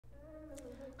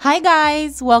Hi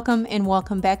guys, welcome and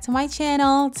welcome back to my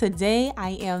channel. Today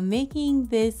I am making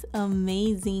this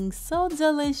amazing, so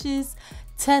delicious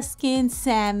Tuscan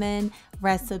salmon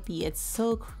recipe. It's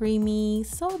so creamy,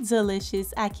 so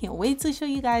delicious. I can't wait to show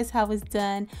you guys how it's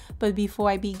done. But before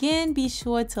I begin, be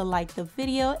sure to like the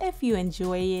video if you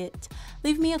enjoy it.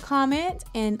 Leave me a comment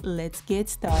and let's get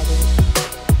started.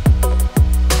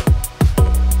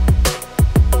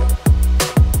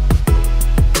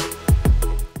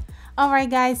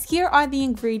 Alright guys, here are the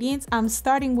ingredients. I'm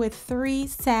starting with 3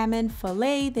 salmon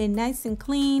fillet. They're nice and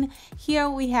clean. Here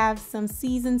we have some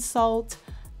seasoned salt,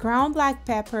 ground black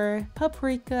pepper,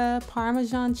 paprika,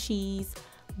 parmesan cheese,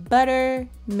 butter,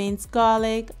 minced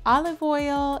garlic, olive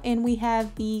oil, and we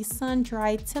have the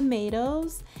sun-dried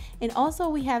tomatoes. And also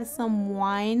we have some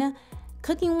wine,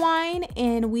 cooking wine,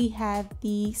 and we have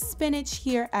the spinach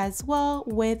here as well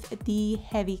with the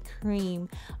heavy cream.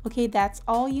 Okay, that's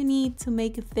all you need to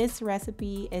make this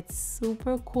recipe. It's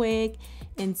super quick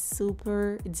and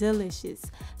super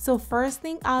delicious. So first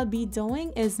thing I'll be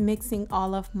doing is mixing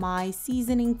all of my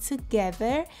seasoning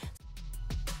together.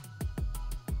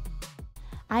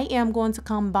 I am going to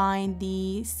combine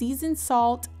the seasoned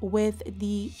salt with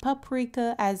the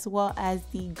paprika as well as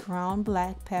the ground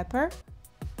black pepper.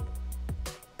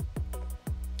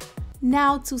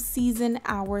 Now to season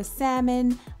our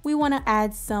salmon, we want to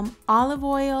add some olive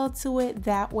oil to it.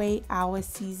 That way our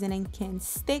seasoning can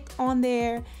stick on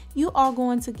there. You are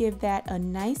going to give that a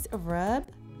nice rub.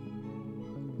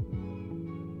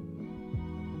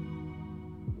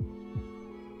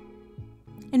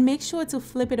 And make sure to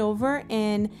flip it over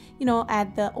and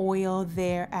add the oil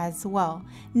there as well.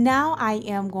 Now I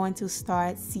am going to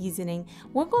start seasoning.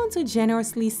 We're going to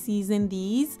generously season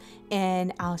these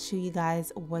and I'll show you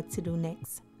guys what to do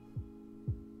next.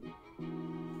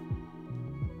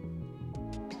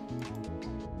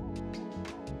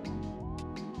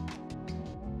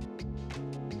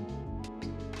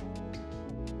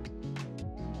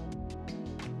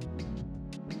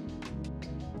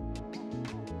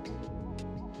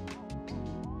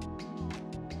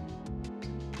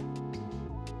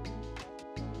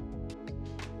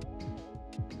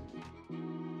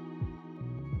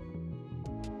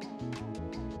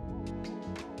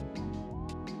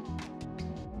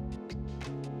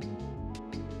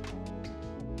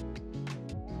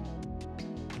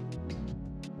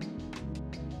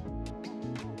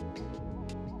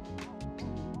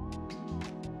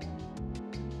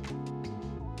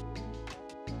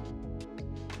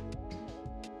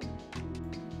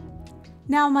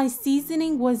 Now my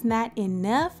seasoning was not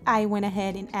enough. I went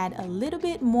ahead and add a little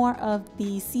bit more of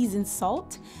the seasoned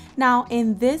salt. Now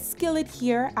in this skillet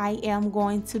here, I am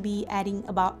going to be adding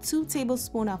about 2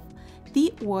 tablespoons of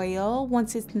the oil.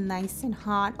 Once it's nice and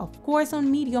hot, of course on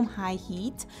medium-high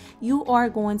heat, you are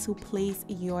going to place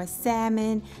your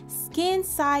salmon skin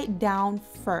side down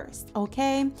first.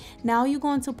 Okay, now you're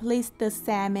going to place the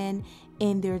salmon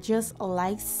in there just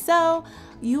like so.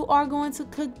 You are going to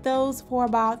cook those for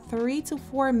about 3 to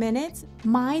 4 minutes.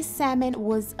 My salmon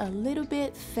was a little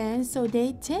bit thin, so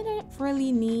they didn't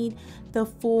really need the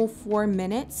full 4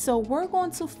 minutes. So we're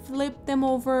going to flip them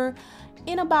over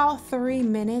in about 3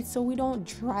 minutes so we don't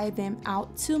dry them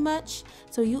out too much.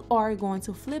 So you are going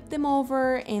to flip them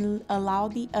over and allow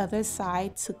the other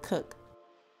side to cook.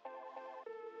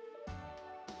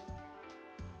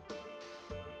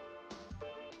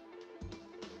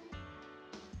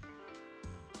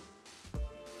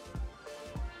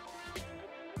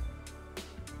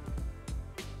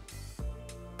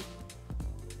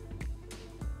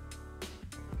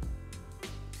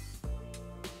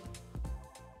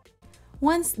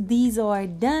 Once these are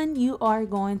done, you are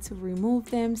going to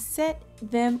remove them, set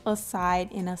them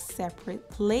aside in a separate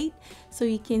plate so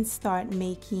you can start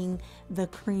making the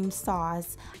cream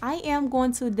sauce. I am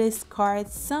going to discard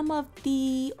some of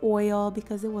the oil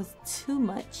because it was too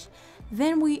much.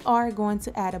 Then we are going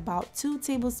to add about 2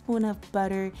 tablespoons of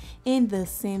butter in the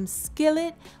same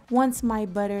skillet. Once my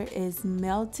butter is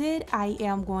melted, I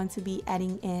am going to be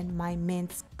adding in my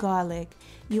minced garlic.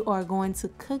 You are going to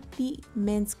cook the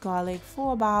minced garlic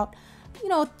for about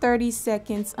 30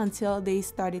 seconds until they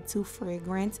started to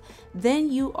fragrant. Then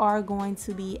you are going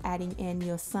to be adding in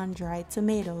your sun-dried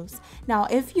tomatoes. Now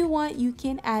if you want, you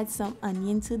can add some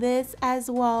onion to this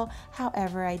as well.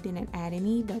 However, I didn't add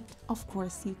any, but of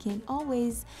course you can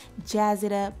always jazz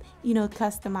it up,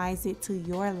 customize it to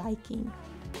your liking.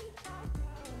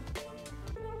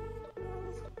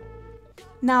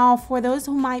 Now, for those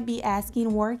who might be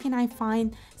asking, where can I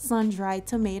find sun-dried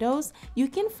tomatoes? You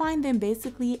can find them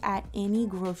basically at any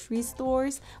grocery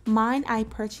stores. Mine, I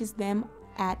purchased them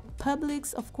at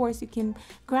Publix. Of course, you can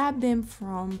grab them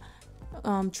from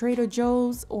Trader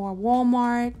Joe's or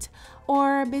Walmart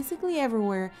or basically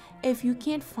everywhere. If you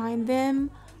can't find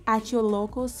them at your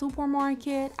local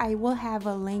supermarket, I will have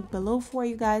a link below for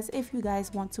you guys if you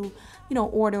guys want to,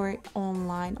 order it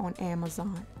online on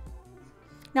Amazon.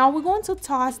 Now we're going to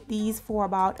toss these for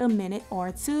about a minute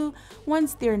or two.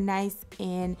 Once they're nice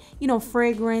and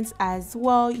fragrance as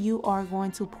well, you are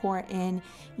going to pour in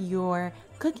your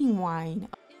cooking wine.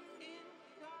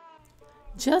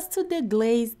 Just to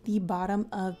deglaze the bottom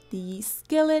of the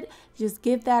skillet, just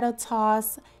give that a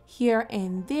toss here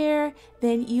and there.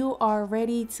 Then you are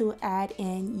ready to add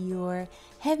in your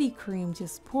heavy cream.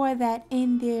 Just pour that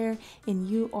in there and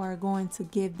you are going to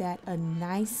give that a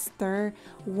nice stir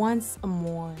once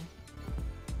more.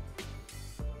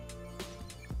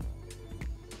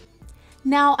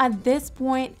 Now at this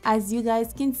point, as you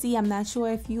guys can see, I'm not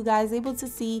sure if you guys are able to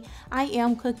see, I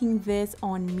am cooking this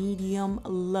on medium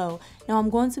low. Now I'm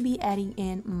going to be adding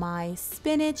in my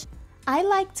spinach. I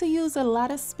like to use a lot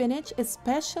of spinach,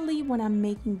 especially when I'm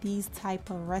making these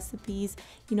type of recipes.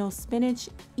 Spinach,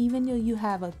 even though you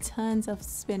have a tons of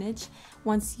spinach,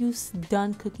 once you're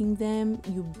done cooking them,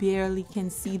 you barely can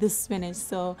see the spinach.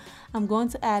 So I'm going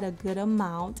to add a good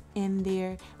amount in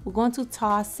there. We're going to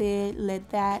toss it, let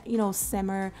that,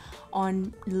 simmer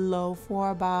on low for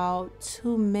about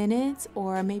 2 minutes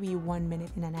or maybe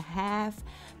 1.5 minutes.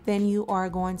 Then you are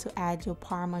going to add your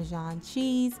Parmesan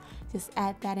cheese. Just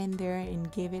add that in there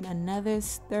and give it another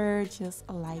stir just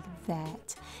like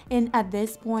that. And at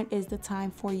this point is the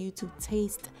time for you to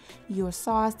taste your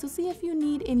sauce to see if you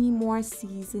need any more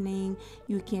seasoning.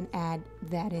 You can add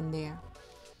that in there.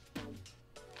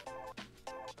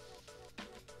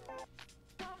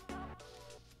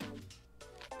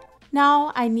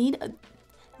 Now I needed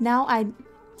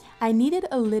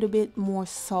a little bit more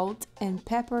salt and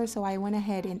pepper, so I went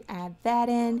ahead and add that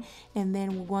in, and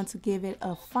then we're going to give it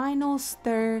a final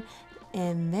stir,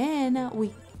 and then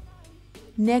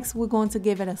next we're going to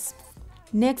give it a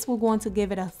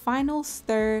final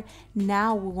stir.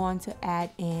 Now we're going to add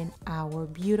in our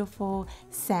beautiful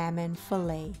salmon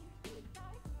fillet.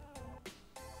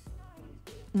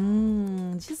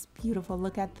 Just beautiful.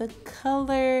 Look at the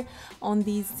color on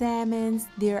these salmons.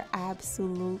 They're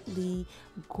absolutely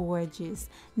gorgeous.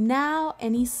 Now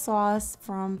any sauce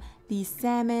from the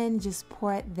salmon, just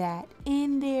pour that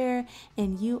in there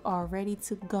and you are ready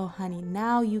to go, honey.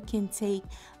 Now you can take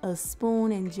a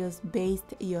spoon and just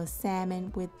baste your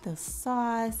salmon with the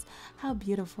sauce. How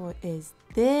beautiful is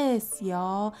this,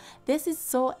 y'all? This is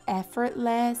so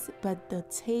effortless, but the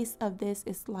taste of this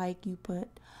is like you put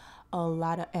a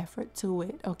lot of effort to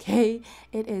it. Okay,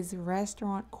 it is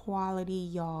restaurant quality,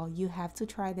 y'all. You have to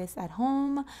try this at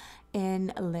home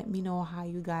and let me know how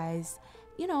you guys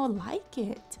like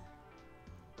it.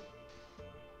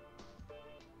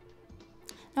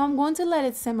 Now I'm going to let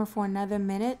it simmer for another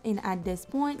minute, and at this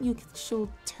point you should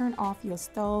turn off your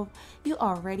stove. You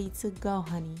are ready to go,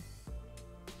 honey.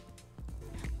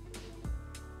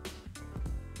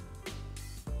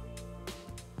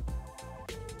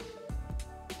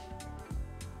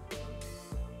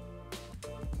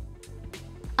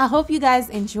 I hope you guys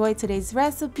enjoyed today's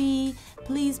recipe.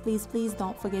 Please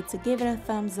don't forget to give it a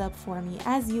thumbs up for me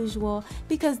as usual,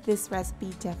 because this recipe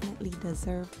definitely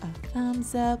deserved a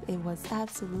thumbs up. It was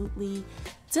absolutely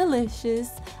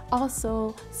delicious.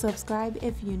 Also, subscribe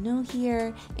if you're new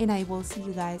here, and I will see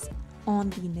you guys on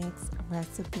the next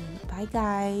recipe. Bye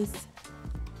guys.